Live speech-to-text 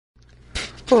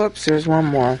Oops, there's one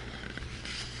more.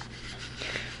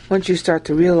 Once you start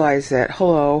to realize that,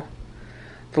 hello,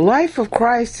 the life of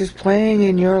Christ is playing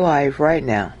in your life right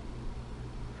now.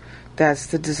 That's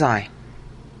the design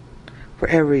for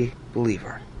every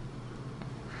believer.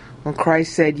 When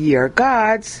Christ said, ye are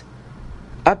gods,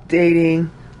 updating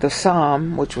the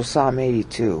Psalm, which was Psalm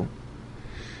 82,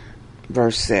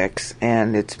 verse 6,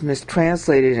 and it's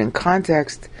mistranslated in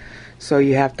context, so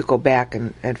you have to go back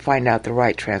and find out the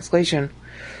right translation.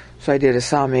 So I did a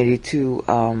Psalm 82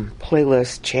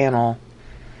 playlist channel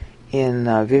in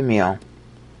Vimeo.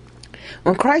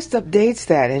 When Christ updates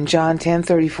that in John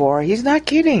 10:34, he's not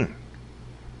kidding.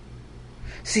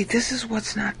 See, this is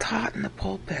what's not taught in the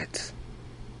pulpits.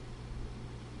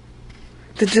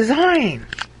 The design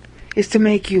is to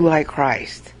make you like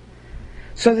Christ.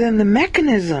 So then the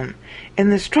mechanism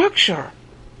and the structure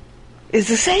is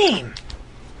the same.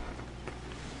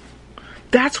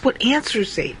 That's what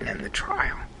answers Satan in the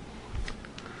trial.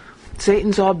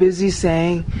 Satan's all busy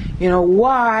saying,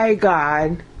 why,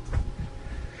 God,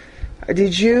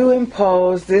 did you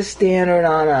impose this standard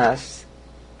on us?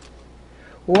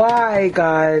 Why,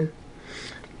 God,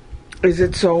 is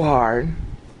it so hard?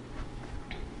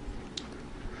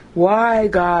 Why,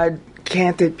 God,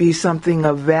 can't it be something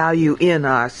of value in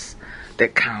us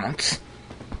that counts?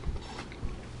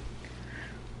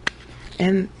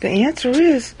 And the answer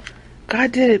is,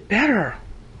 God did it better.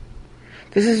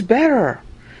 This is better.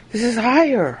 This is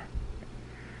higher.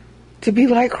 To be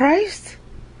like Christ?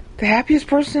 The happiest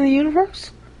person in the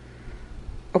universe?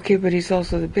 Okay, but he's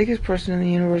also the biggest person in the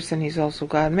universe, and he's also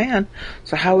God-man.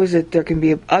 So how is it there can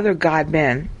be other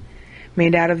God-men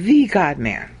made out of the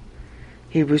God-man?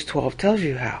 Hebrews 12 tells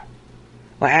you how.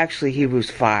 Well, actually, Hebrews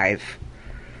 5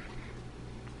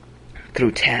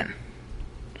 through 10.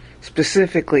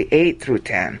 Specifically 8 through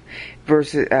 10.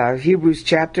 Hebrews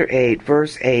chapter 8,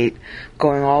 verse 8,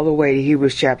 going all the way to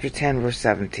Hebrews chapter 10, verse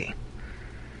 17.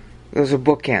 Those are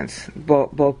bookends.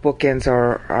 Both bookends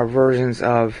are versions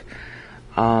of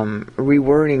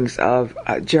rewordings of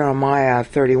Jeremiah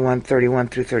 31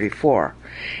 through 34.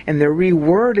 And they're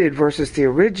reworded versus the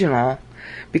original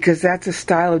because that's a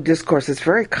style of discourse that's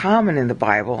very common in the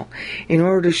Bible in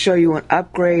order to show you an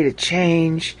upgrade, a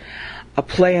change, a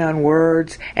play on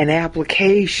words, an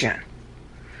application.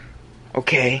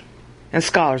 Okay? And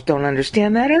scholars don't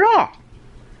understand that at all.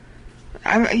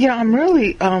 I'm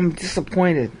really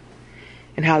disappointed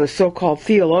in how the so-called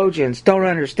theologians don't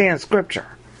understand Scripture.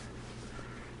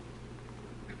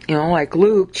 Like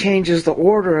Luke changes the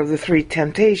order of the 3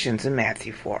 temptations in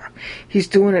Matthew 4. He's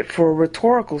doing it for a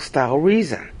rhetorical style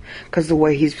reason, because the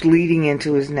way he's leading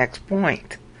into his next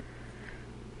point.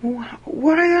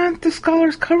 Why aren't the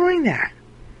scholars covering that?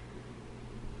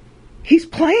 He's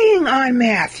playing on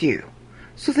Matthew.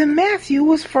 So then Matthew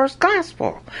was first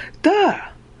gospel. Duh.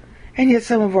 And yet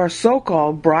some of our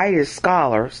so-called brightest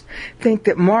scholars think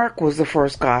that Mark was the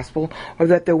first gospel, or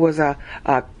that there was a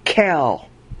Quelle,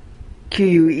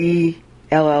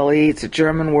 Quelle. It's a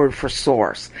German word for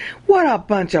source. What a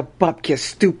bunch of bupkis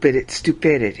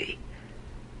stupidity.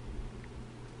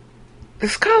 The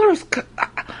scholars,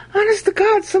 honest to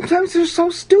God, sometimes they're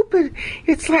so stupid.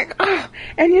 It's like,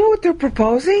 and you know what they're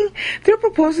proposing? They're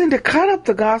proposing to cut up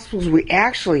the Gospels we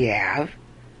actually have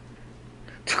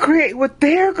to create what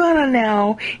they're going to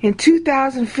now, in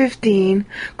 2015,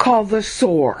 call the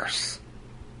source.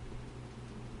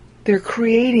 They're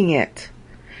creating it.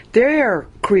 They are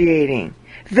creating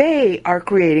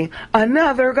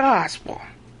another gospel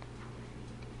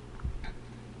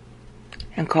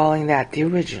and calling that the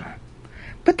original.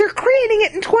 But they're creating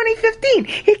it in 2015.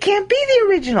 It can't be the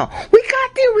original. We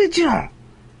got the original.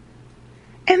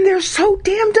 And they're so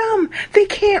damn dumb, they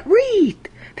can't read.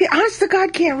 They honest to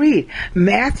God can't read.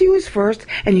 Matthew is first,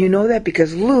 and you know that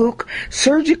because Luke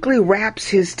surgically wraps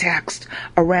his text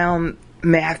around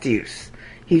Matthew's.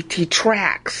 He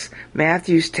tracks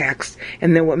Matthew's text,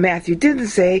 and then what Matthew didn't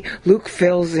say, Luke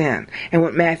fills in. And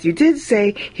what Matthew did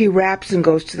say, he wraps and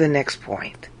goes to the next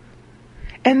point.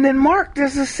 And then Mark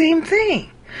does the same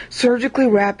thing, surgically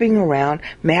wrapping around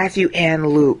Matthew and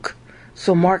Luke.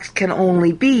 So Mark's can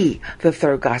only be the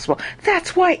third gospel.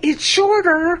 That's why it's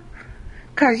shorter,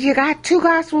 because you got 2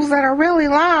 gospels that are really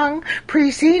long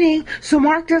preceding, so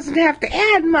Mark doesn't have to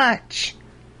add much.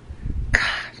 God.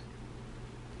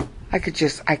 I could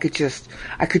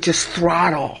just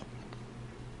throttle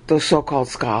those so-called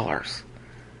scholars.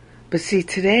 But see,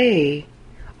 today,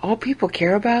 all people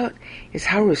care about is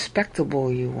how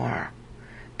respectable you are.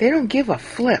 They don't give a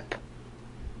flip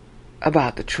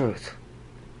about the truth.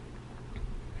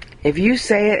 If you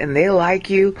say it and they like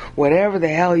you, whatever the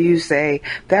hell you say,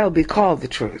 that'll be called the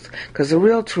truth. Because the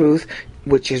real truth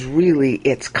which is really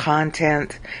its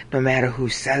content, no matter who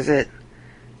says it,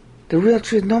 the real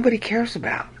truth nobody cares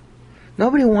about.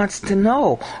 Nobody wants to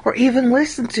know, or even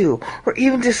listen to, or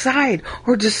even decide,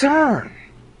 or discern.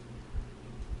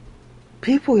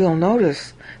 People, you'll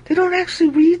notice, they don't actually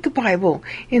read the Bible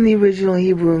in the original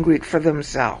Hebrew and Greek for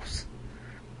themselves.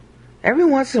 Every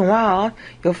once in a while,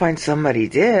 you'll find somebody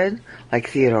did, like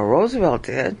Theodore Roosevelt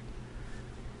did.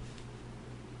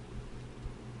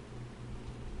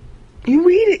 You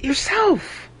read it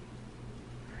yourself.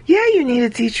 Yeah, you need a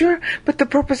teacher, but the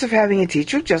purpose of having a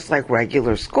teacher, just like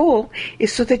regular school,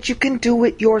 is so that you can do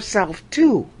it yourself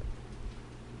too.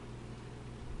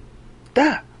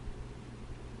 Duh.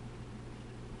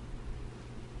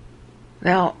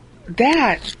 Now,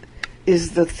 that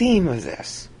is the theme of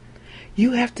this.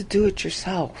 You have to do it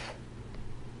yourself.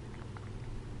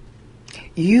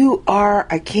 You are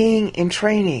a king in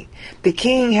training. The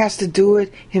king has to do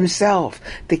it himself.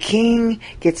 The king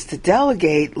gets to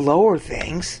delegate lower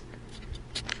things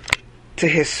to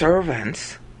his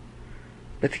servants,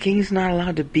 but the king is not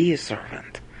allowed to be a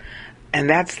servant. And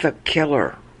that's the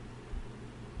killer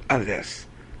of this.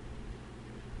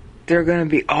 There are going to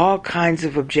be all kinds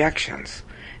of objections.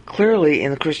 Clearly,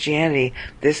 in Christianity,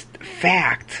 this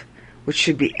fact, which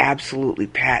should be absolutely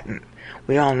patent.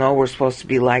 We all know we're supposed to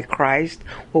be like Christ.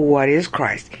 Well, what is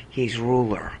Christ? He's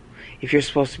ruler. If you're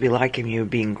supposed to be like him, you're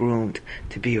being groomed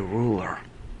to be a ruler.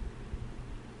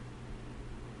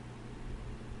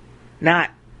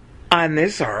 Not on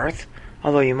this earth,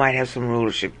 although you might have some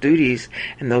rulership duties,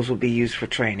 and those will be used for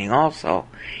training also.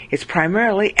 It's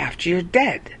primarily after you're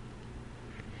dead.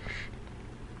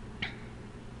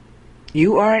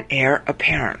 You are an heir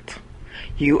apparent.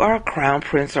 You are a crown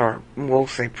prince, or we'll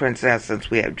say princess since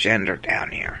we have gender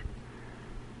down here.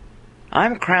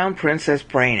 I'm Crown Princess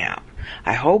Brainout.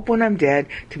 I hope when I'm dead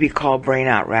to be called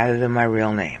Brainout rather than my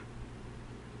real name.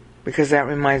 Because that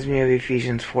reminds me of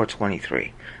Ephesians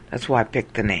 4:23. That's why I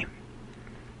picked the name.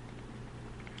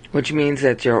 Which means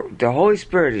that the Holy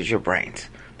Spirit is your brains.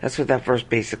 That's what that verse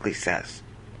basically says.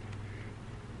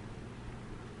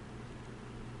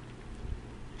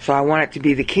 So I want it to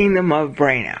be the kingdom of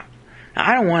Brainout. Now,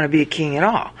 I don't want to be a king at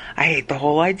all. I hate the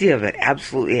whole idea of it.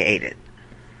 Absolutely hate it.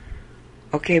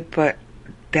 Okay, but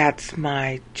that's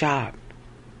my job.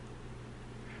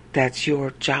 That's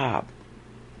your job.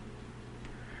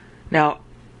 Now,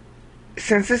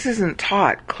 since this isn't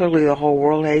taught, clearly the whole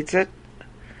world hates it.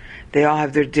 They all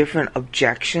have their different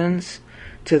objections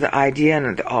to the idea,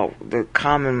 and the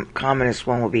commonest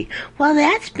one will be, well,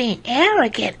 that's being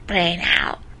arrogant,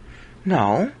 Brainout.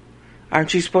 No.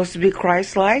 Aren't you supposed to be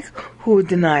Christ-like? Who would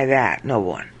deny that? No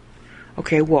one.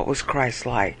 Okay, what was Christ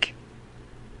like?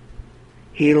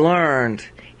 He learned.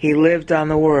 He lived on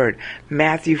the Word.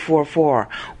 Matthew 4:4.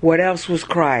 What else was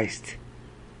Christ?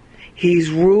 He's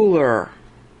ruler.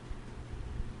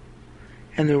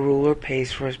 And the ruler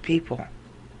pays for his people.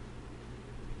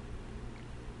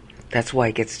 That's why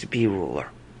he gets to be ruler.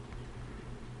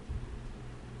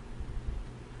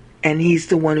 And he's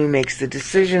the one who makes the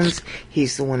decisions.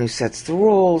 He's the one who sets the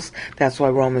rules. That's why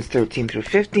Romans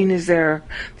 13-15 is there.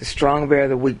 The strong bear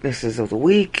the weaknesses of the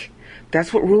weak.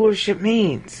 That's what rulership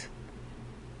means.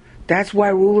 That's why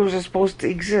rulers are supposed to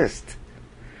exist.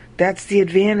 That's the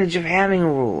advantage of having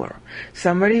a ruler.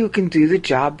 Somebody who can do the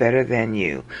job better than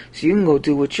you. So you can go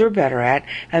do what you're better at,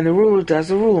 and the ruler does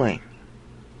the ruling.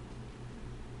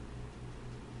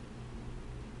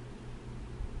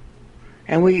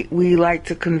 And we like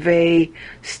to convey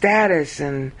status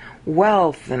and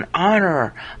wealth and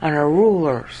honor on our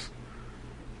rulers.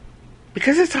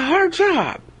 Because it's a hard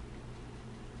job.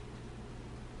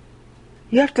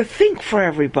 You have to think for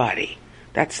everybody.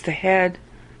 That's the head,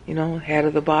 head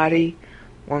of the body.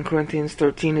 1 Corinthians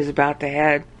 13 is about the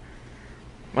head.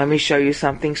 Let me show you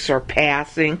something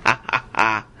surpassing.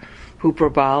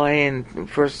 Hyperbole in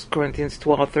 1 Corinthians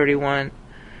 12:31.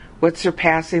 What's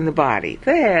surpassing the body?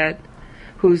 The head.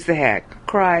 Who's the head?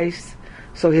 Christ.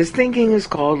 So his thinking is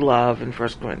called love in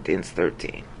 1 Corinthians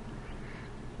 13.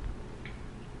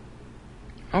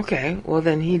 Okay, well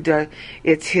then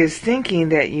it's his thinking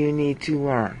that you need to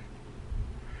learn.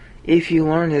 If you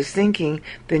learn his thinking,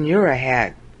 then you're a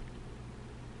head.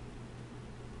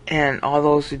 And all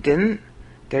those who didn't,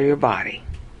 they're your body.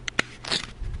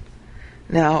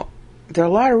 Now, there are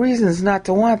a lot of reasons not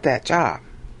to want that job.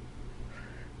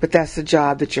 But that's the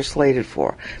job that you're slated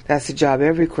for. That's the job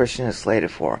every Christian is slated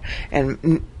for.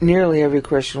 And nearly every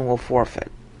Christian will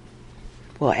forfeit.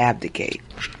 Will abdicate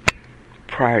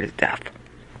prior to death.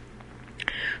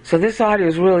 So this audio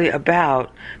is really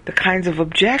about the kinds of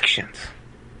objections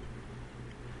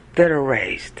that are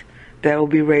raised. That will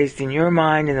be raised in your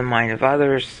mind, in the mind of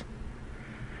others.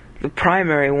 the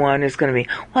primary one is going to be,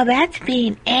 well, that's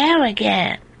being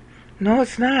arrogant. No,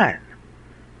 it's not.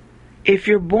 If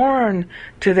you're born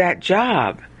to that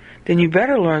job, then you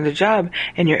better learn the job,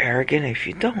 and you're arrogant if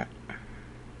you don't.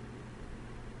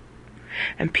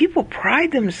 And people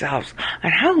pride themselves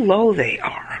on how low they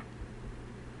are.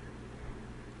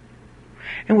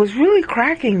 And what's really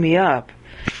cracking me up,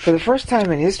 for the first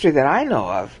time in history that I know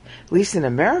of, at least in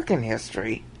American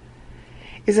history,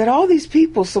 is that all these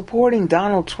people supporting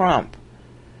Donald Trump,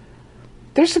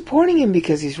 they're supporting him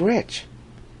because he's rich.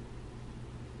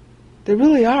 They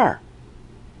really are.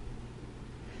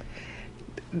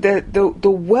 The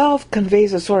wealth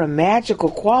conveys a sort of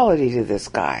magical quality to this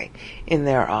guy in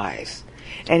their eyes.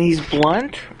 And he's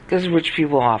blunt, as rich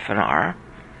people often are.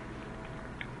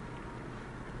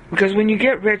 Because when you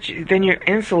get rich, then you're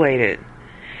insulated.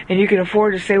 And you can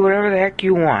afford to say whatever the heck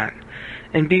you want.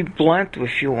 And be blunt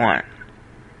if you want.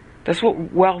 That's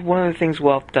what wealth, one of the things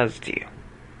wealth does to you.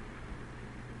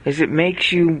 Is it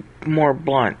makes you more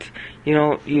blunt.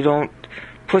 You don't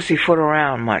pussyfoot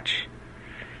around much.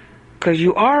 Because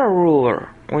you are a ruler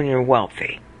when you're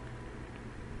wealthy.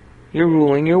 You're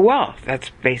ruling your wealth. That's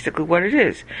basically what it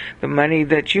is. The money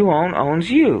that you own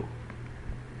owns you.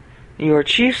 You're a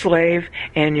chief slave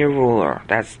and you're ruler.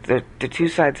 That's the two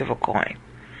sides of a coin.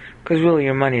 Because really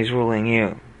your money is ruling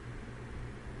you.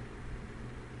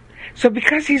 So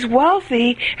because he's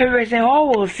wealthy, everybody's saying,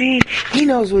 oh, well, see, he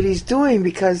knows what he's doing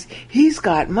because he's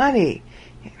got money.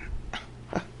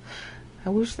 I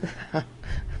wish...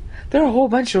 There are a whole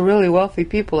bunch of really wealthy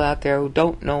people out there who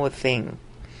don't know a thing.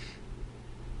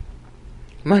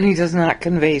 Money does not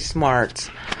convey smarts.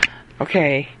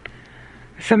 Okay.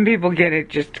 Some people get it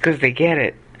just because they get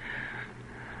it.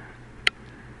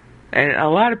 And a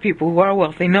lot of people who are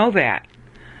wealthy know that.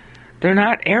 They're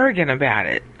not arrogant about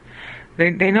it.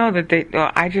 They know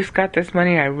that I just got this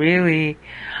money. I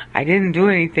didn't do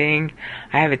anything.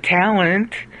 I have a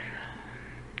talent.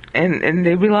 And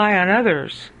they rely on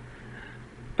others.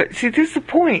 But see, this is the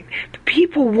point. The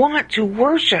people want to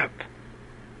worship.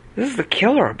 This is the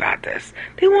killer about this.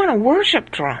 They want to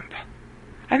worship Trump.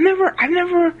 I've never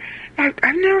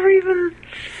even...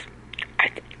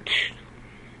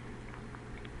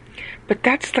 But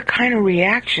that's the kind of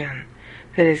reaction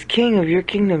that as king of your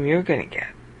kingdom you're going to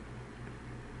get.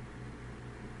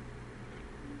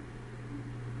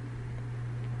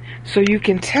 So you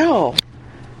can tell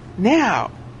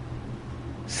now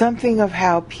something of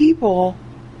how people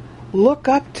look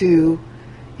up to,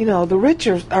 the rich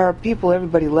are people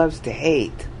everybody loves to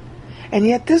hate. And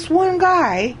yet this one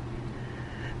guy,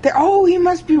 he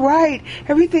must be right.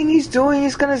 Everything he's doing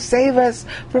is going to save us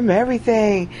from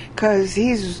everything because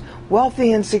he's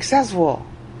wealthy and successful.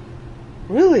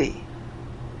 Really?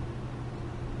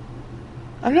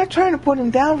 I'm not trying to put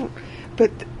him down,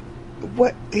 but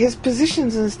what his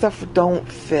positions and stuff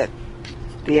don't fit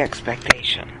the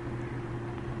expectation.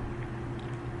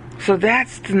 So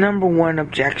that's the number one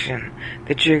objection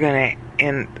that you're going to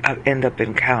end up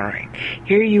encountering.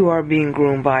 Here you are being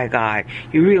groomed by God.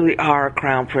 You really are a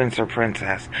crown prince or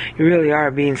princess. You really are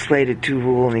being slated to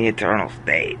rule in the eternal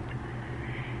state.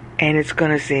 And it's going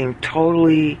to seem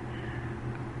totally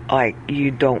like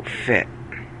you don't fit.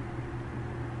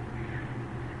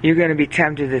 You're going to be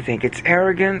tempted to think it's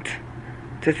arrogant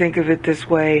to think of it this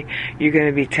way. You're going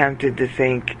to be tempted to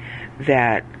think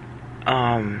that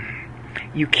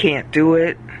you can't do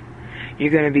it.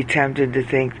 You're going to be tempted to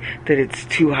think that it's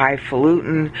too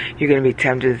highfalutin. You're going to be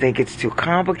tempted to think it's too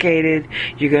complicated.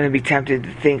 You're going to be tempted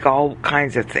to think all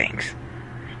kinds of things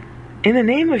in the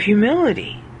name of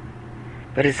humility.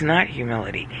 But it's not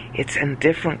humility. It's a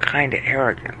different kind of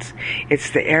arrogance. It's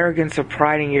the arrogance of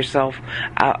priding yourself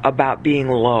about being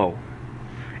low.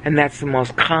 And that's the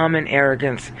most common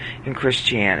arrogance in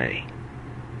Christianity.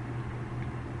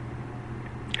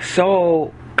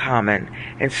 So common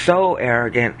and so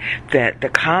arrogant that the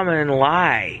common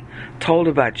lie told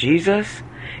about Jesus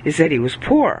is that he was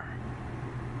poor.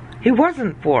 He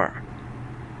wasn't poor.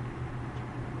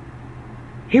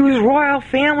 He was royal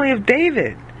family of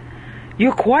David.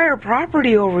 You acquire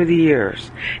property over the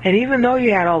years. And even though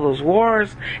you had all those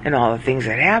wars and all the things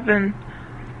that happened,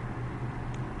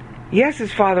 yes,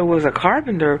 his father was a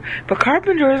carpenter, but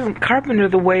carpenter isn't carpenter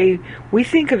the way we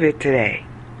think of it today.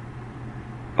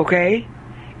 Okay?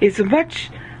 It's a much,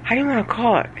 how do you want to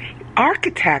call it?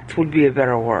 Architect would be a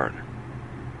better word.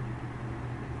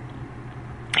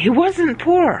 He wasn't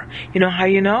poor. You know how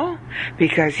you know?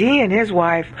 Because he and his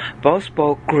wife both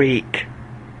spoke Greek.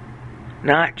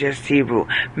 Not just Hebrew.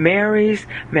 Mary's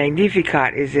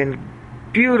Magnificat is in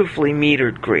beautifully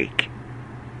metered Greek.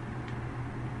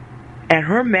 And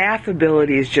her math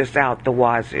ability is just out the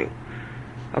wazoo.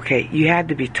 Okay, you had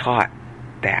to be taught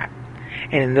that.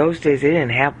 And in those days, they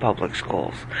didn't have public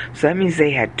schools. So that means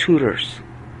they had tutors.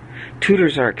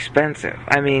 Tutors are expensive.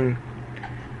 I mean,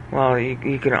 well,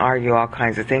 you can argue all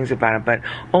kinds of things about it, but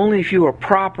only if you were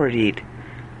propertied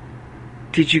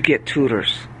did you get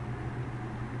tutors.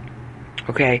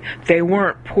 Okay? They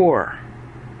weren't poor.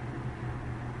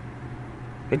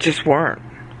 They just weren't.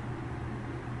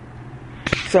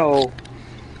 So,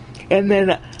 and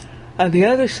then on the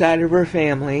other side of her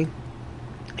family,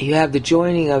 you have the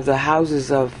joining of the houses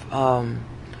of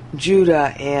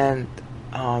Judah and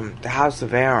the house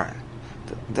of Aaron.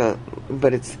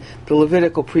 But it's the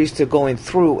Levitical priesthood going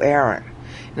through Aaron.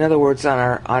 In other words, on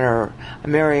her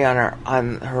Mary on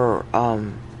her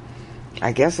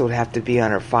I guess it would have to be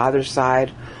on her father's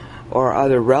side or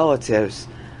other relatives,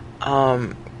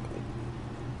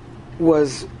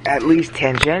 was at least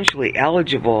tangentially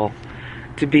eligible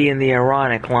to be in the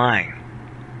Aaronic line.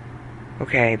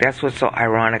 Okay, that's what's so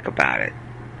ironic about it.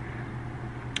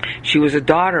 She was a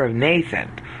daughter of Nathan,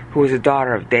 who was a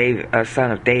daughter of David, a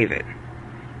son of David.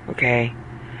 Okay,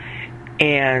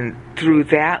 and through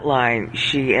that line,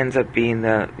 she ends up being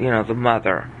the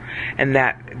mother, and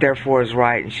that therefore is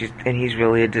right. And he's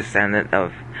really a descendant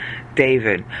of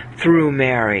David through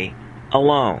Mary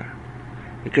alone,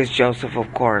 because Joseph,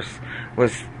 of course,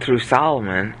 was through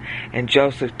Solomon, and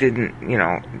Joseph didn't.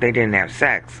 They didn't have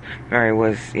sex. Mary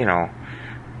was,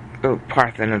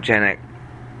 parthenogenic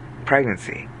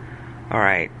pregnancy. All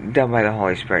right, done by the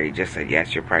Holy Spirit. He just said,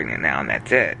 yes, you're pregnant now, and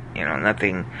that's it.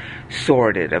 Nothing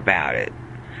sordid about it.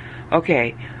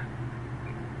 Okay,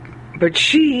 but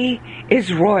she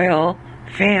is royal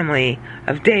family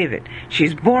of David.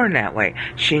 She's born that way.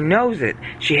 She knows it.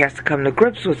 She has to come to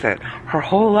grips with it her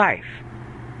whole life.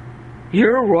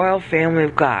 You're a royal family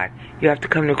of God. You have to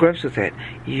come to grips with it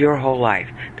your whole life.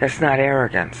 That's not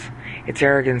arrogance. It's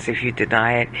arrogance if you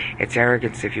deny it. It's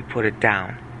arrogance if you put it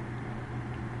down.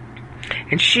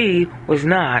 And she was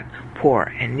not poor,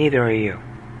 and neither are you.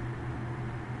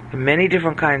 There are many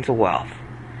different kinds of wealth.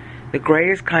 The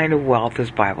greatest kind of wealth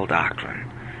is Bible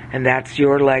doctrine. And that's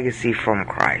your legacy from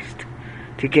Christ,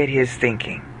 to get his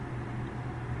thinking.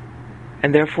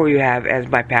 And therefore you have, as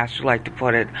my pastor liked to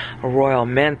put it, a royal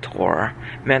mentor.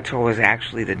 Mentor was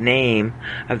actually the name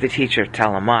of the teacher of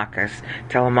Telemachus.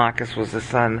 Telemachus was the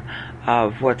son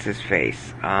of,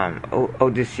 what's-his-face?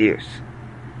 Odysseus.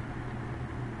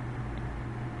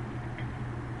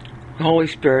 The Holy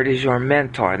Spirit is your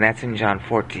mentor, and that's in John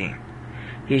 14.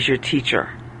 He's your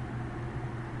teacher.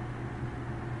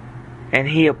 And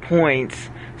he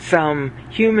appoints some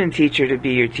human teacher to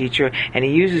be your teacher, and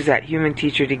he uses that human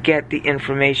teacher to get the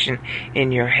information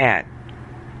in your head.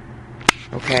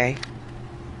 Okay?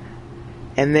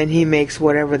 And then he makes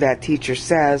whatever that teacher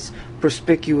says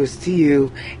perspicuous to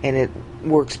you, and it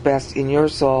works best in your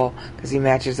soul because he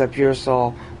matches up your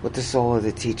soul with the soul of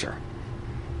the teacher.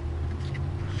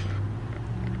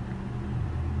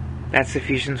 That's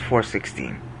Ephesians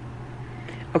 4:16.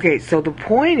 Okay, so the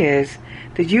point is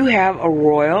that you have a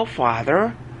royal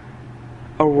father,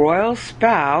 a royal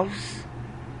spouse,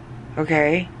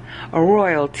 okay, a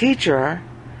royal teacher,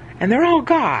 and they're all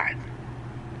God.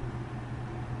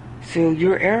 So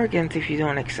you're arrogant if you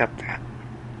don't accept that.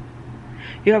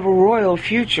 You have a royal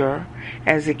future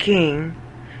as a king,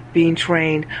 being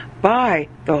trained by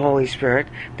the Holy Spirit.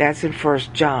 That's in 1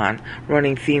 John,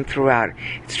 running theme throughout.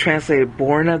 It's translated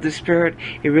born of the Spirit.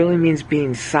 It really means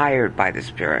being sired by the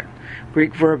Spirit.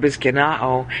 Greek verb is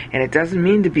genao, and it doesn't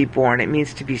mean to be born, it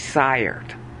means to be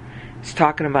sired. It's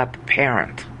talking about the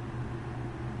parent.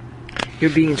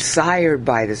 You're being sired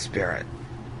by the Spirit.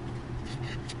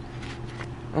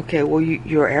 Okay, well,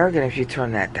 you're arrogant if you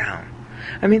turn that down.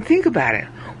 I mean, think about it.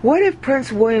 What if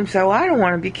Prince William said, well, I don't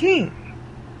want to be king?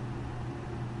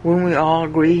 Wouldn't we all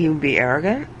agree he would be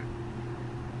arrogant?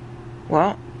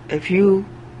 Well, if you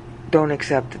don't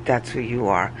accept that that's who you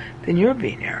are, then you're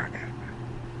being arrogant.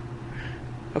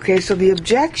 Okay, so the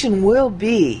objection will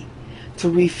be to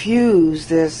refuse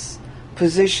this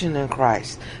position in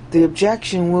Christ. The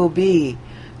objection will be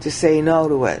to say no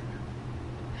to it.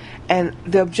 And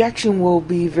the objection will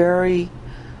be very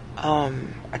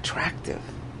attractive.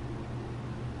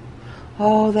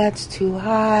 Oh, that's too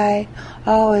high.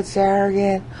 Oh, it's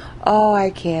arrogant. Oh, I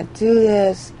can't do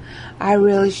this. I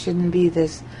really shouldn't be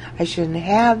this. I shouldn't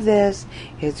have this.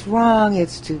 It's wrong.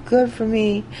 It's too good for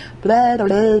me. Blah,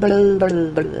 blah, blah, blah,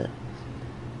 blah.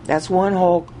 That's one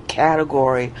whole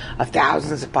category of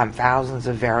thousands upon thousands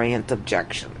of variant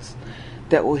objections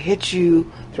that will hit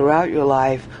you throughout your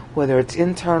life, whether it's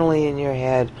internally in your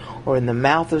head or in the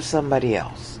mouth of somebody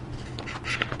else.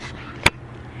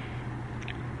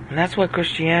 And that's why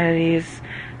Christianity is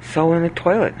so in the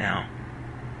toilet now.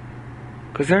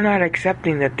 Because they're not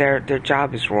accepting that their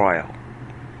job is royal.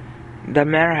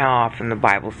 Doesn't matter how often the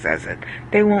Bible says it.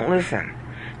 They won't listen.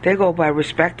 They go by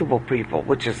respectable people,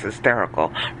 which is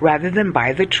hysterical, rather than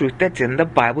by the truth that's in the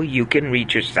Bible you can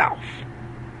read yourself.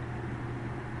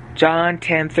 John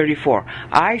 10:34.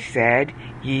 I said,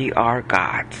 ye are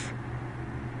gods.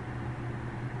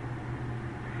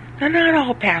 Now, not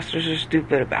all pastors are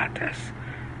stupid about this.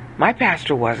 My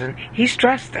pastor wasn't. He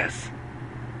stressed this.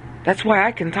 That's why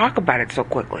I can talk about it so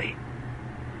quickly.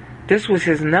 This was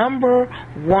his number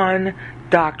one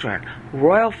doctrine.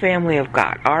 Royal Family of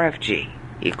God. RFG,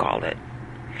 he called it.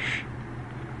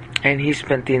 And he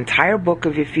spent the entire book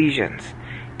of Ephesians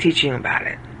teaching about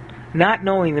it. Not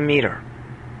knowing the meter.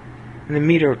 And the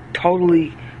meter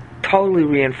totally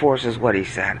reinforces what he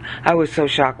said. I was so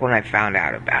shocked when I found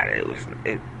out about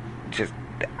it.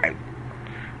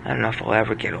 I don't know if I'll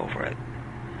ever get over it.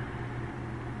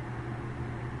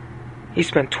 He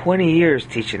spent 20 years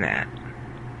teaching that.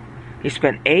 He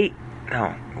spent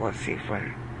from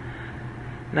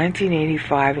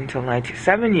 1985 until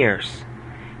 7 years.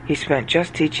 He spent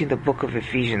just teaching the book of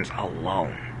Ephesians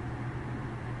alone.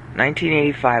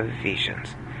 1985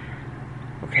 Ephesians.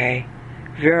 Okay?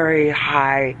 Very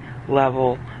high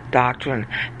level doctrine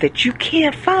that you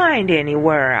can't find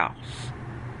anywhere else.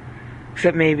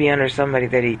 Except maybe under somebody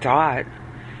that he taught.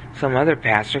 Some other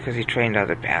pastor, because he trained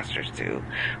other pastors too.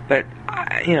 But,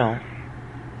 as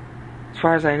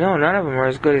far as I know, none of them are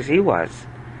as good as he was.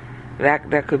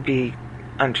 That could be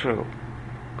untrue,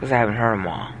 because I haven't heard them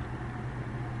all.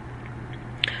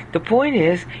 The point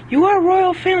is, you are a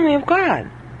royal family of God.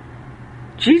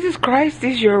 Jesus Christ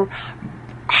is your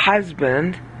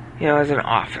husband, as an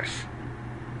office.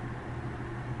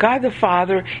 God the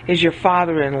Father is your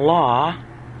father-in-law.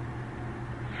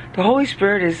 The Holy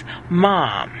Spirit is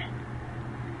mom,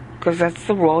 because that's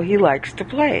the role he likes to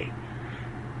play.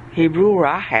 Hebrew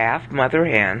Rahaf, mother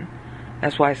hen.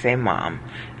 That's why I say mom.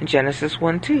 In Genesis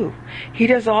 1:2. He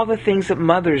does all the things that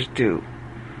mothers do.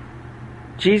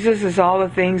 Jesus is all the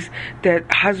things that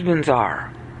husbands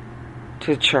are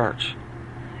to the church.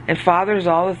 And fathers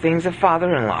all the things that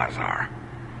father-in-laws are.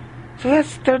 So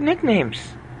that's their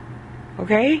nicknames.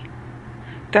 Okay?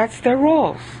 That's their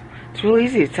roles. It's real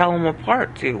easy to tell them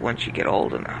apart, too, once you get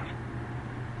old enough.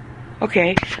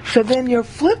 Okay, so then your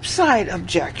flip side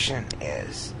objection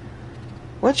is,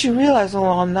 once you realize,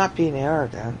 I'm not being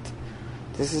arrogant.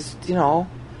 This is, this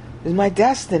is my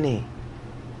destiny.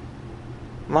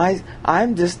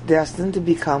 I'm just destined to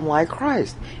become like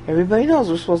Christ. Everybody knows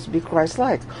we're supposed to be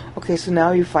Christ-like. Okay, so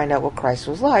now you find out what Christ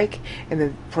was like, and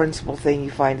the principal thing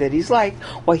you find that he's like,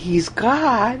 well, he's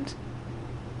God.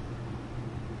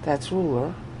 That's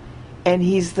ruler. And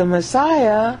he's the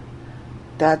Messiah.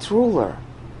 That's ruler.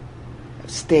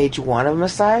 Stage 1 of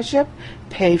Messiahship,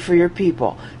 pay for your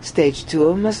people. Stage 2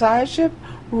 of Messiahship,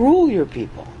 rule your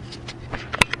people.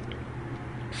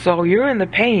 So you're in the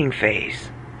paying phase.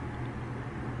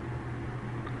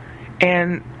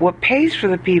 And what pays for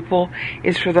the people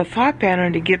is for the thought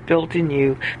pattern to get built in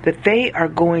you that they are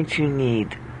going to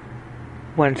need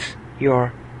once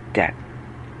you're dead.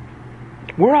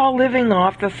 We're all living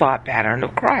off the thought pattern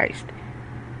of Christ.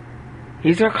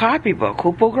 He's our copybook,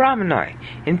 hupogramonoi,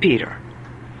 in Peter.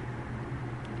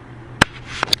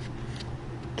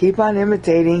 Keep on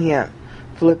imitating him.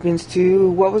 Philippians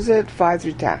 2, 5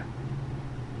 through 10.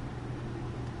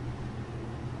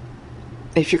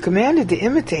 If you're commanded to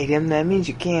imitate him, that means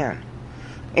you can.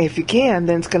 And if you can,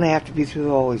 then it's going to have to be through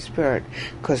the Holy Spirit.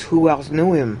 Because who else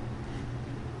knew him?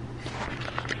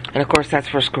 And of course,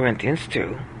 that's 1 Corinthians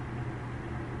 2.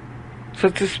 So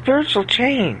it's a spiritual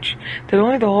change that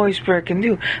only the Holy Spirit can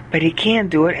do. But he can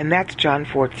do it, and that's John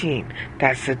 14.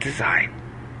 That's the design.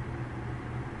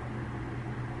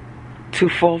 To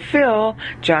fulfill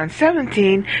John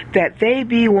 17, that they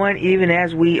be one even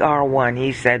as we are one,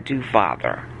 he said to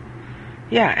Father.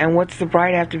 Yeah, and what's the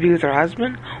bride have to be with her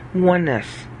husband? Oneness.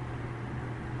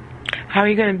 How are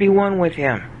you going to be one with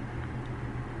him?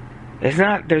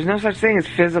 There's no such thing as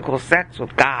physical sex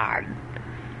with God.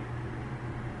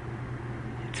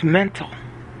 It's mental.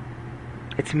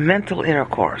 It's mental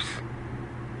intercourse.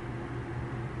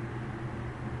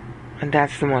 And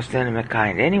that's the most intimate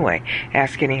kind. Anyway,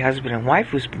 ask any husband and wife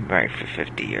who's been married for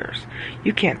 50 years.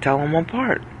 You can't tell them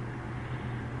apart.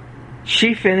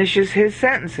 She finishes his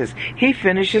sentences. He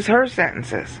finishes her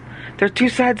sentences. They're two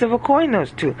sides of a coin, those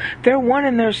two. They're one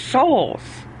in their souls.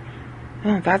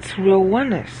 Oh, that's real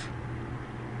oneness.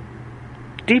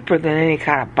 Deeper than any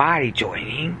kind of body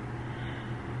joining.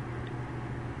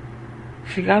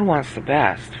 See, God wants the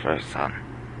best for his son.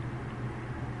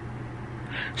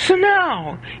 So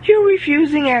now, you're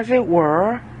refusing, as it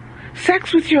were,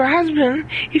 sex with your husband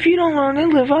if you don't learn to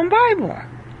live on Bible.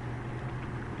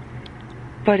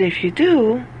 But if you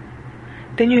do,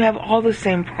 then you have all the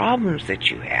same problems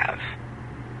that you have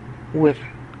with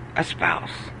a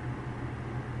spouse.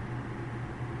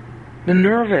 The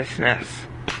nervousness,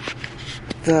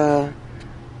 the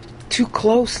too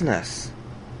closeness,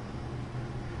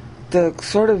 the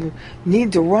sort of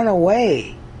need to run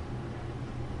away,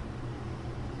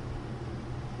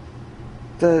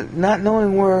 the not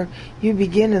knowing where you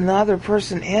begin and the other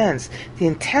person ends. The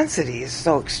intensity is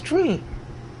so extreme.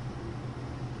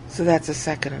 So that's a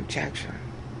second objection.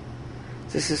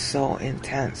 This is so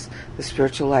intense. The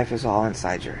spiritual life is all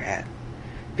inside your head.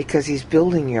 Because he's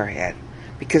building your head.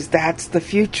 Because that's the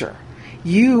future.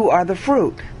 You are the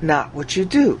fruit, not what you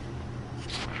do.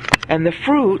 And the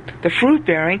fruit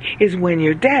bearing, is when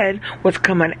you're dead, what's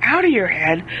coming out of your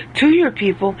head to your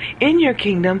people, in your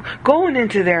kingdom, going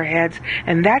into their heads,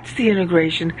 and that's the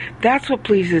integration. That's what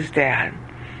pleases Dad.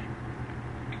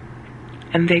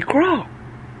 And they grow.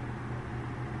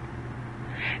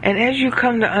 And as you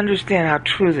come to understand how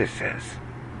true this is,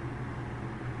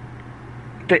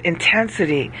 the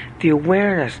intensity, the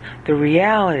awareness, the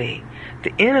reality,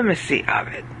 the intimacy of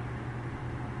it,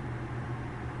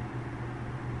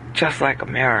 just like a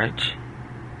marriage,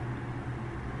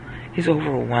 is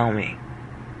overwhelming.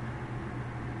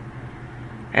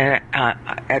 And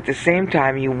at the same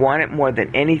time, you want it more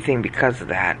than anything because of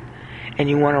that. And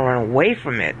you want to run away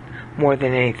from it more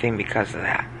than anything because of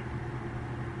that.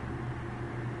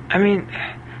 I mean,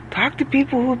 talk to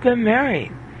people who've been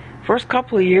married. First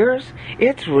couple of years,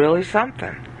 it's really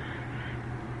something.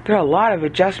 There are a lot of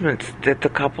adjustments that the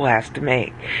couple has to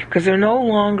make. Because they're no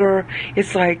longer,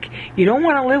 it's like, you don't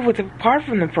want to live apart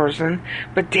from the person,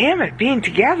 but damn it, being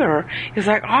together is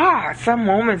like, some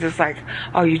moments it's like,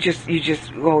 you just,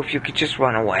 if you could just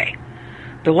run away.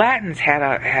 The Latins had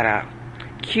a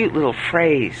cute little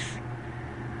phrase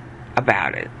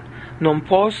about it. Non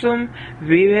possum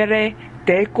vivere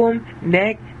tecum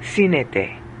nec sine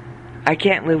te. I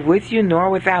can't live with you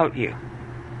nor without you.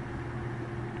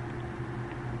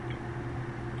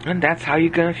 And that's how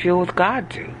you're going to feel with God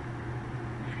too.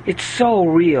 It's so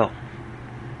real.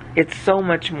 It's so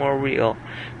much more real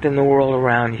than the world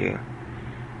around you.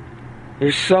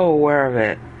 You're so aware of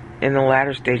it, in the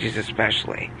latter stages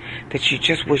especially, that you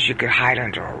just wish you could hide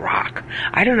under a rock.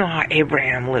 I don't know how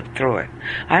Abraham lived through it.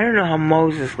 I don't know how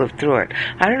Moses lived through it.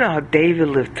 I don't know how David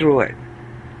lived through it.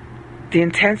 The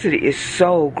intensity is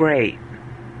so great.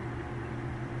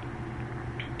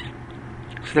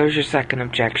 So there's your second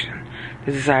objection.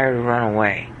 The desire to run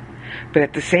away. But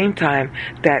at the same time,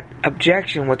 that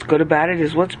objection, what's good about it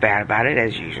is what's bad about it,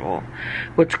 as usual.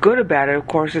 What's good about it, of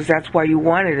course, is that's why you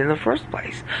want it in the first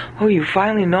place. Oh, you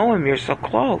finally know him, you're so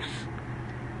close.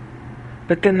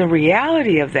 But then the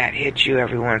reality of that hits you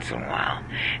every once in a while.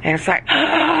 And it's like,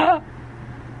 ah!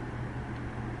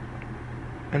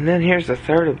 And then here's the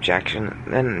third objection,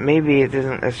 and maybe it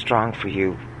isn't as strong for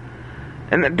you.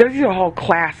 And there's a whole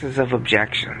classes of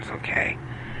objections, okay?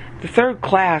 The third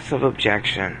class of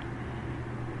objection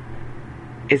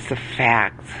is the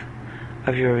fact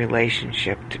of your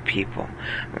relationship to people.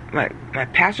 My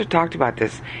pastor talked about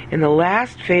this. In the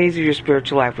last phase of your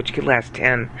spiritual life, which could last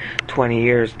 10, 20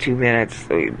 years, 2 minutes,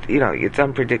 it's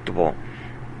unpredictable.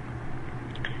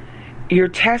 You're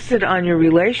tested on your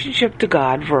relationship to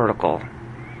God, vertical,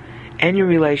 and your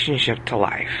relationship to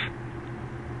life.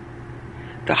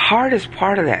 The hardest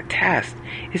part of that test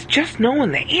is just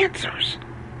knowing the answers.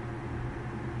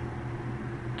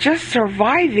 Just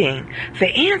surviving the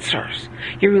answers.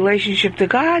 Your relationship to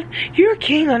God, you're a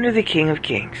king under the King of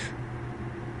Kings.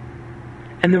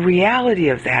 And the reality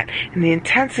of that, and the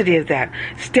intensity of that,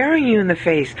 staring you in the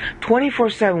face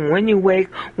 24/7 when you wake,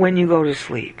 when you go to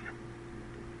sleep.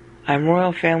 I'm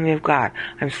royal family of God.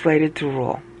 I'm slated to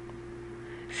rule.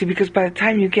 See, because by the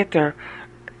time you get there,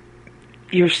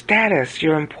 your status,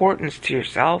 your importance to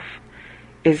yourself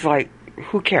is like,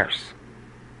 who cares?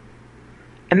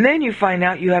 And then you find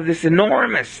out you have this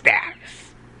enormous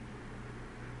status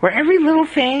where every little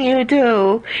thing you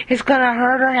do is going to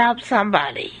hurt or help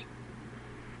somebody.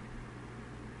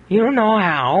 You don't know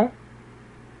how,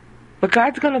 but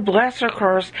God's going to bless or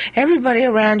curse everybody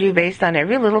around you based on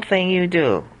every little thing you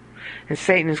do. And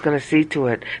Satan is going to see to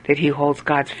it that he holds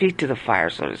God's feet to the fire,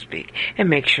 so to speak, and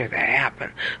make sure that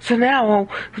happens. So now,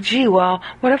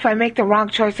 what if I make the wrong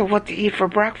choice of what to eat for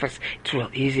breakfast? It's real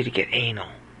easy to get anal.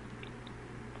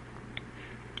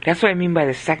 That's what I mean by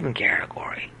the second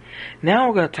category. Now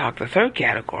we're going to talk the third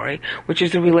category, which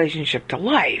is the relationship to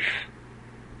life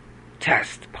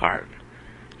test part.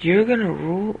 You're going to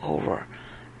rule over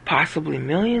possibly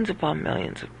millions upon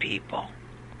millions of people.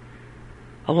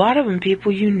 A lot of them people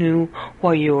you knew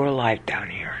while you were alive down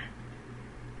here.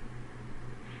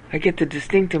 I get the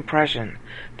distinct impression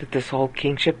that this whole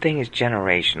kingship thing is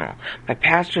generational. My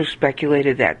pastor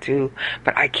speculated that too,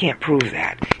 but I can't prove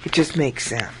that. It just makes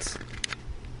sense.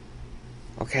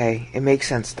 Okay? It makes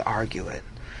sense to argue it.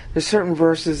 There's certain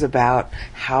verses about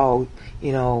how,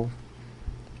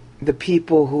 the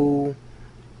people who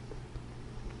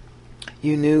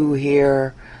you knew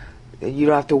here, you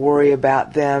don't have to worry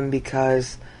about them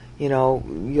because,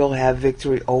 you'll have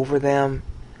victory over them.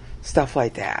 Stuff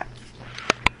like that.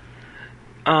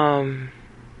 But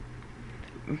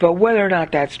whether or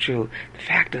not that's true, the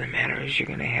fact of the matter is you're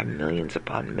going to have millions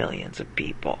upon millions of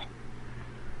people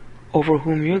over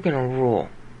whom you're going to rule.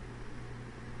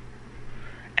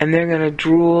 And they're going to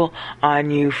drool on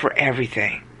you for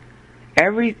everything.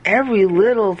 Every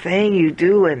little thing you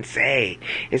do and say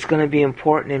is going to be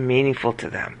important and meaningful to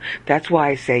them. That's why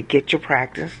I say get your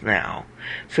practice now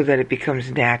so that it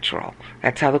becomes natural.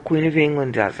 That's how the Queen of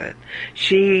England does it.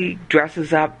 She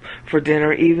dresses up for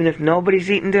dinner even if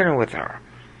nobody's eating dinner with her.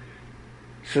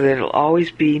 So that it'll always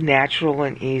be natural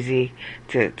and easy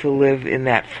to live in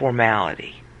that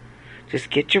formality.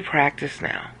 Just get your practice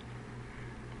now.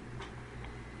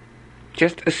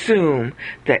 Just assume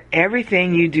that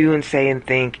everything you do and say and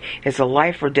think is a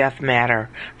life or death matter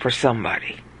for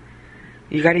somebody.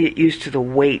 You got to get used to the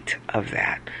weight of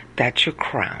that. That's your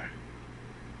crown.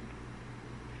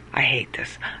 I hate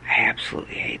this. I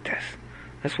absolutely hate this.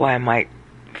 That's why I might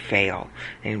fail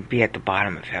and be at the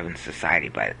bottom of heaven's society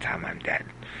by the time I'm dead.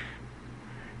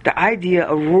 The idea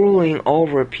of ruling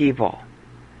over people,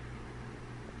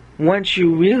 once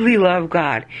you really love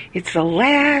God, it's the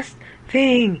last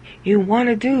thing you want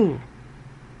to do.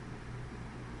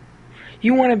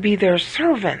 You want to be their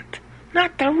servant,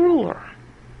 not their ruler.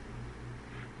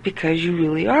 Because you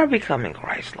really are becoming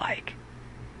Christ-like.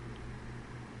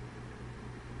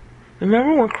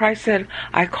 Remember when Christ said,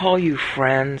 I call you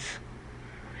friends?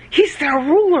 He's their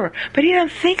ruler, but he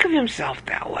doesn't think of himself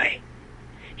that way.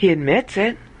 He admits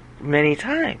it many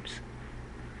times,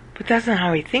 but that's not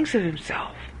how he thinks of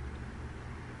himself.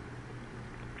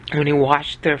 When he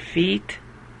washed their feet,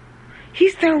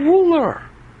 he's their ruler.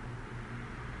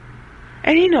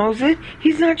 And he knows it.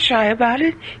 He's not shy about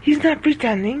it. He's not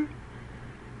pretending.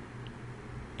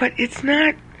 But it's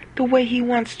not the way he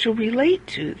wants to relate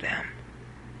to them.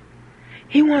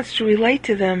 He wants to relate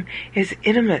to them as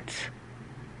intimates,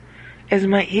 as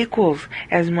my equals,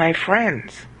 as my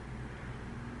friends.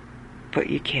 But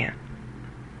you can't.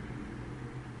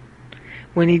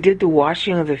 When he did the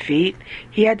washing of the feet,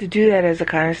 he had to do that as a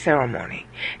kind of ceremony,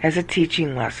 as a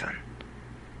teaching lesson.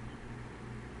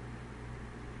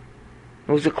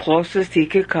 It was the closest he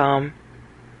could come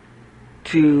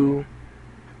to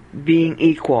being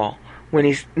equal when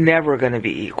he's never going to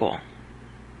be equal.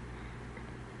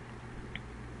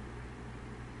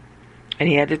 And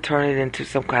he had to turn it into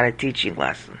some kind of teaching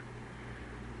lesson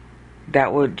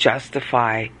that would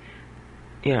justify,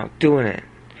 doing it.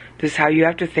 This is how you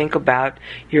have to think about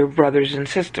your brothers and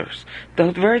sisters.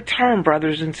 The very term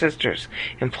brothers and sisters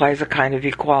implies a kind of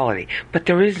equality, but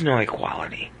there is no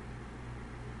equality.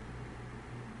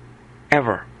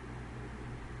 Ever.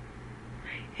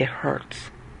 It hurts.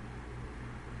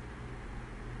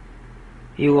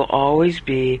 You will always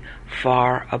be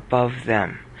far above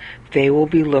them. They will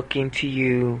be looking to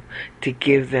you to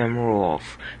give them rules,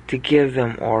 to give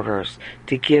them orders,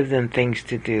 to give them things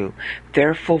to do.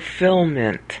 Their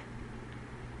fulfillment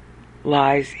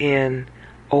lies in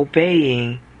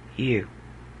obeying you.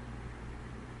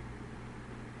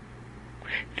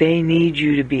 They need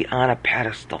you to be on a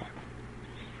pedestal.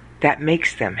 That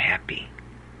makes them happy.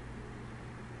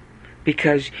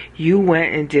 Because you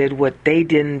went and did what they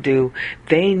didn't do.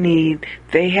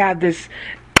 They had this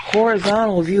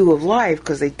horizontal view of life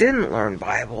because they didn't learn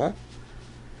Bible.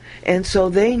 And so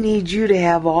they need you to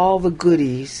have all the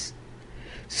goodies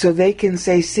so they can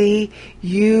say, see,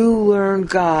 you learned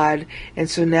God, and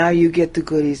so now you get the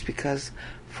goodies, because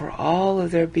for all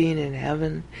of their being in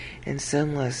heaven and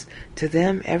sinless, to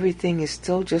them everything is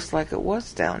still just like it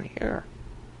was down here.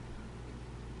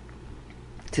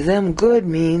 To them, good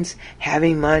means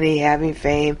having money, having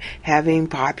fame, having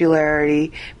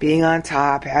popularity, being on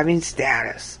top, having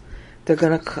status. They're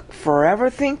going to forever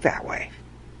think that way.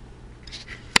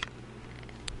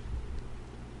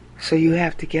 So you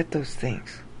have to get those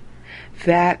things.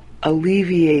 That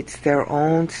alleviates their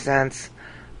own sense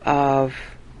of,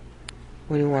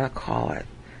 what do you want to call it?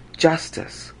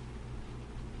 Justice.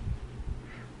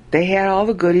 They had all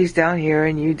the goodies down here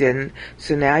and you didn't,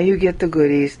 so now you get the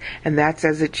goodies, and that's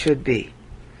as it should be.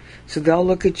 So they'll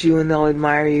look at you and they'll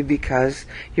admire you because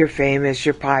you're famous,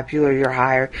 you're popular, you're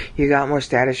higher, you got more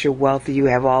status, you're wealthy, you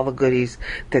have all the goodies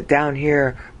that down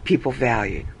here people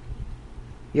value.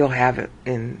 You'll have it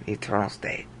in eternal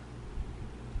state.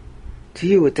 To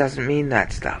you, it doesn't mean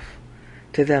that stuff.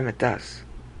 To them, it does.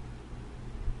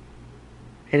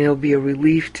 And it'll be a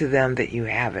relief to them that you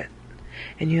have it.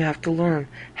 And you have to learn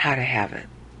how to have it.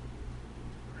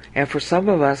 And for some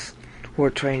of us who are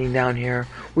training down here,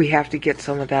 we have to get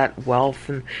some of that wealth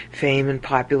and fame and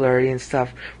popularity and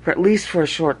stuff, for at least for a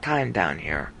short time down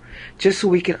here, just so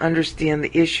we can understand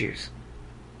the issues.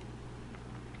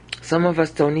 Some of us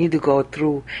don't need to go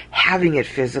through having it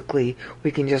physically.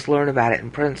 We can just learn about it in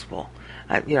principle.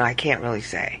 I can't really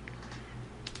say.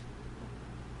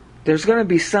 There's going to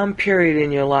be some period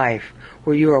in your life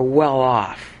where you are well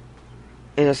off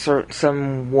in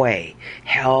some way,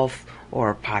 health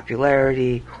or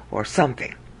popularity or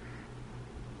something,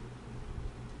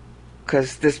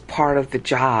 because this part of the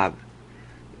job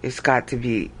has got to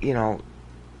be,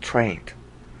 trained,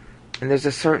 and there's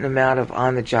a certain amount of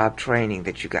on-the-job training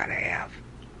that you got to have.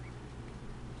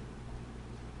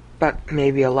 But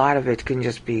maybe a lot of it can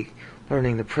just be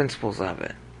learning the principles of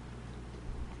it.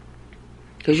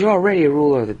 Because you're already a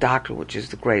ruler of the doctrine, which is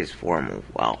the greatest form of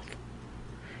wealth.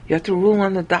 You have to rule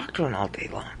on the doctrine all day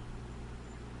long.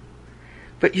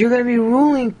 But you're going to be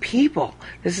ruling people.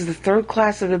 This is the third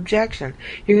class of objection.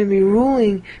 You're going to be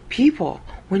ruling people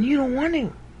when you don't want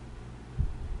to.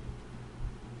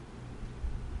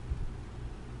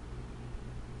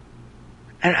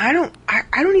 And I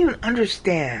don't even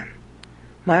understand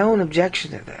my own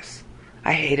objection to this.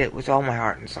 I hate it with all my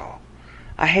heart and soul.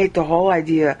 I hate the whole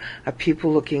idea of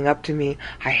people looking up to me.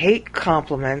 I hate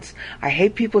compliments. I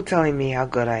hate people telling me how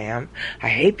good I am. I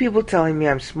hate people telling me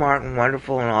I'm smart and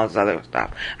wonderful and all this other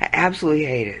stuff. I absolutely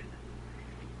hate it.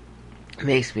 It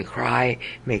makes me cry,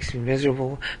 makes me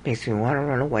miserable, makes me want to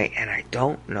run away, and I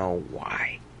don't know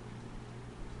why.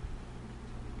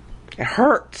 It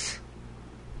hurts.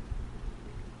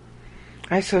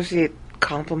 I associate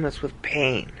compliments with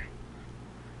pain.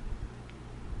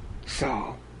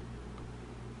 So,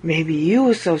 maybe you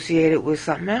associate it with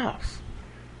something else.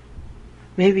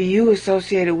 Maybe you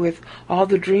associate it with all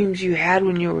the dreams you had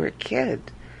when you were a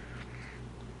kid.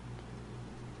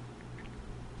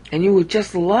 And you would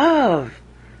just love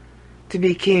to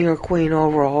be king or queen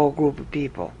over a whole group of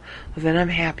people. Well, then I'm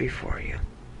happy for you.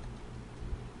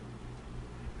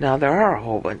 Now, there are a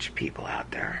whole bunch of people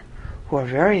out there who are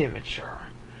very immature.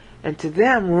 And to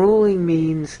them, ruling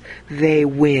means they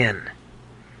win.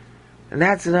 And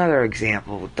that's another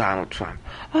example with Donald Trump.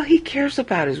 All he cares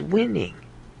about is winning.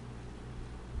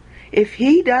 If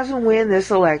he doesn't win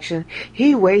this election,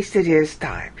 he wasted his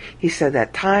time. He said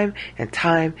that time and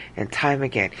time and time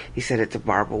again. He said it to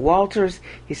Barbara Walters.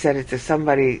 He said it to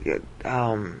somebody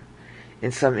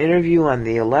in some interview on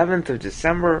the 11th of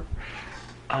December.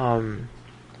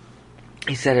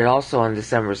 He said it also on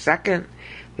December 2nd.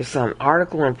 There's some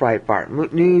article in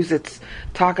Breitbart News that's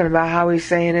talking about how he's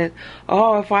saying it.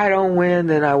 Oh, if I don't win,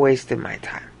 then I wasted my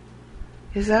time.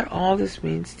 Is that all this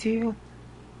means to you?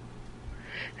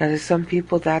 Now, to some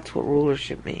people, that's what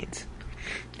rulership means.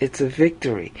 It's a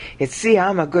victory. It's, see,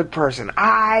 I'm a good person.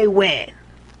 I win.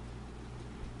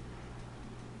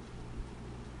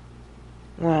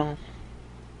 Well,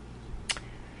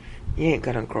 you ain't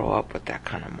gonna grow up with that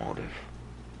kind of motive.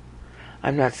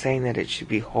 I'm not saying that it should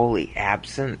be wholly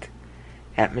absent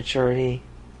at maturity.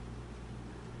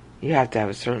 You have to have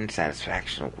a certain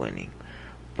satisfaction of winning.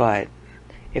 But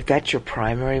if that's your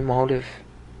primary motive,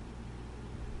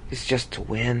 is just to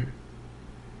win,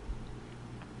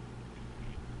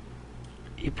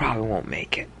 you probably won't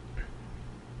make it.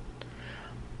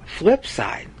 Flip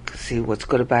side, see, what's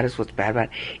good about it is what's bad about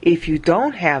it. If you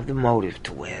don't have the motive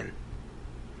to win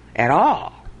at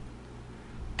all,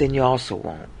 then you also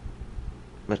won't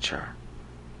mature.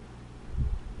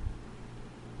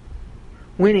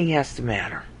 Winning has to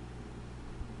matter.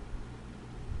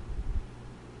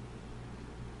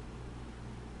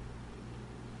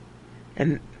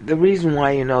 And the reason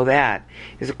why you know that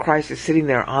is that Christ is sitting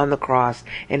there on the cross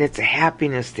and it's a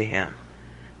happiness to him.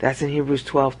 That's in Hebrews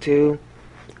 12:2.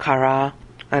 Kara,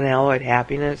 unalloyed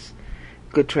happiness.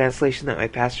 Good translation that my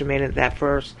pastor made of that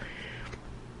verse.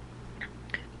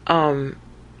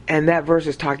 And that verse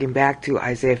is talking back to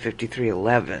Isaiah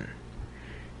 53:11.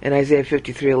 And Isaiah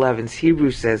 53:11's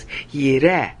Hebrew says,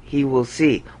 Yireh, he will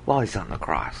see, while he's on the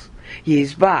cross.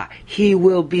 Yizbah, he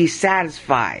will be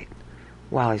satisfied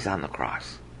while he's on the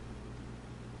cross.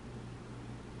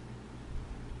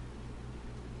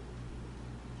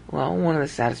 Well, one of the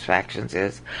satisfactions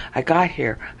is, I got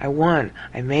here, I won,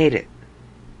 I made it.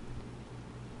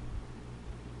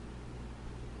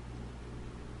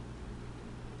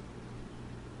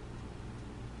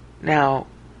 Now,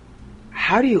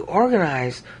 how do you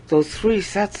organize those 3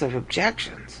 sets of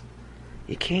objections?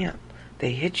 You can't.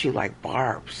 They hit you like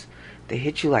barbs. They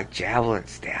hit you like javelin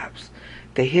stabs.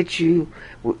 They hit you,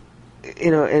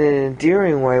 in an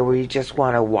endearing way where you just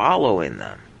want to wallow in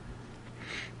them.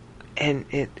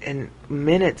 And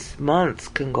minutes, months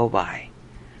can go by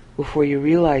before you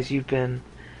realize you've been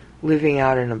living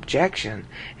out an objection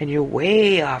and you're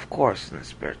way off course in the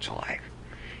spiritual life.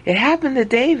 It happened to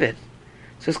David,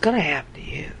 so it's going to happen to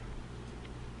you.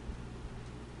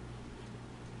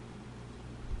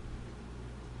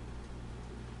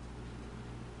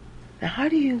 Now, how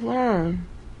do you learn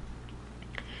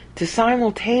to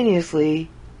simultaneously,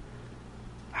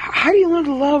 how do you learn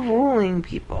to love ruling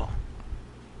people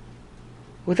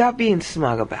without being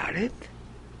smug about it?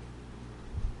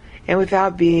 And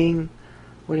without being,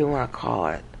 what do you want to call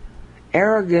it?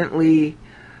 Arrogantly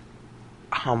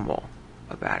humble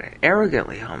about it.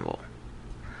 Arrogantly humble.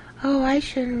 Oh, I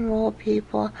shouldn't rule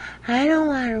people. I don't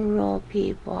want to rule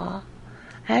people.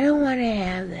 I don't want to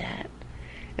have that.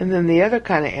 And then the other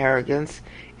kind of arrogance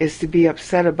is to be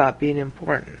upset about being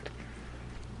important.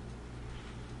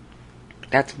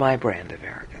 That's my brand of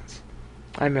arrogance.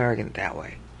 I'm arrogant that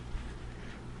way.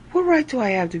 What right do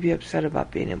I have to be upset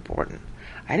about being important?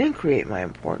 I didn't create my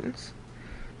importance.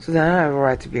 So then I don't have a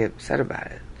right to be upset about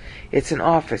it. It's an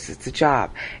office, it's a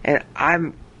job. And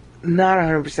I'm not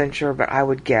 100% sure, but I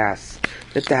would guess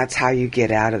that that's how you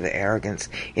get out of the arrogance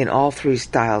in all 3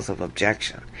 styles of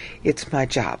objection. It's my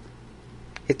job.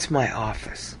 It's my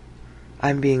office.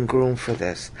 I'm being groomed for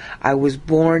this. I was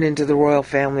born into the royal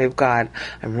family of God.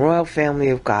 I'm royal family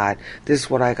of God. This is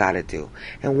what I got to do.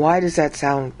 And why does that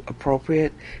sound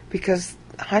appropriate? Because,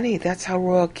 honey, that's how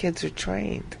royal kids are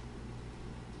trained.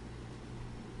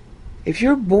 If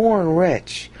you're born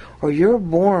rich, or you're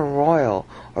born royal,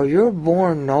 or you're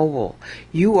born noble,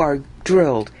 you are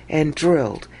drilled and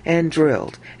drilled and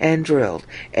drilled and drilled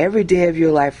every day of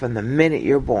your life from the minute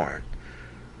you're born.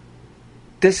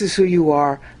 This is who you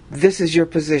are. This is your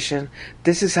position.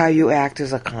 This is how you act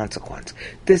as a consequence.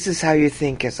 This is how you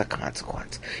think as a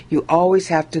consequence. You always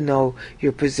have to know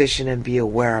your position and be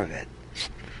aware of it,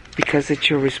 because it's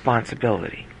your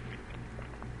responsibility.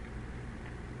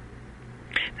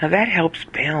 Now that helps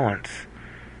balance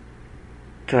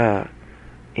the,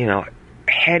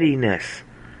 headiness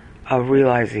of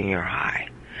realizing you're high.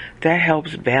 That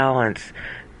helps balance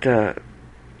the,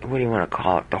 what do you want to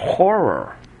call it, the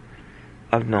horror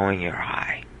of knowing you're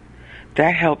high.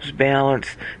 That helps balance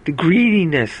the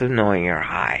greediness of knowing you're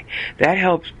high. That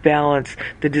helps balance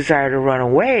the desire to run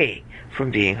away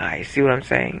from being high. You see what I'm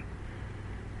saying?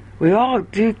 We all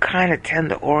do kind of tend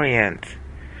to orient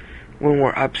when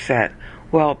we're upset.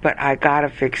 Well, but I gotta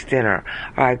fix dinner,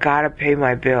 or I gotta pay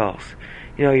my bills.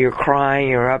 You're crying,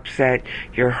 you're upset,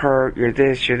 you're hurt, you're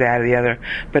this, you're that, or the other.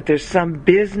 But there's some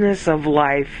business of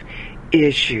life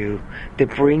issue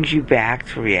that brings you back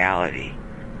to reality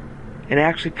and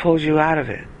actually pulls you out of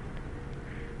it.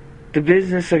 The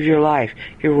business of your life,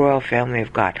 your royal family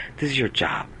of God. This is your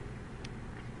job.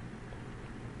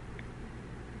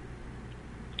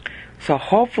 So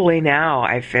hopefully now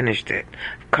I finished it.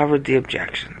 I've covered the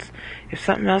objections. If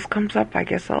something else comes up, I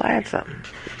guess I'll add something.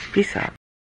 Peace out.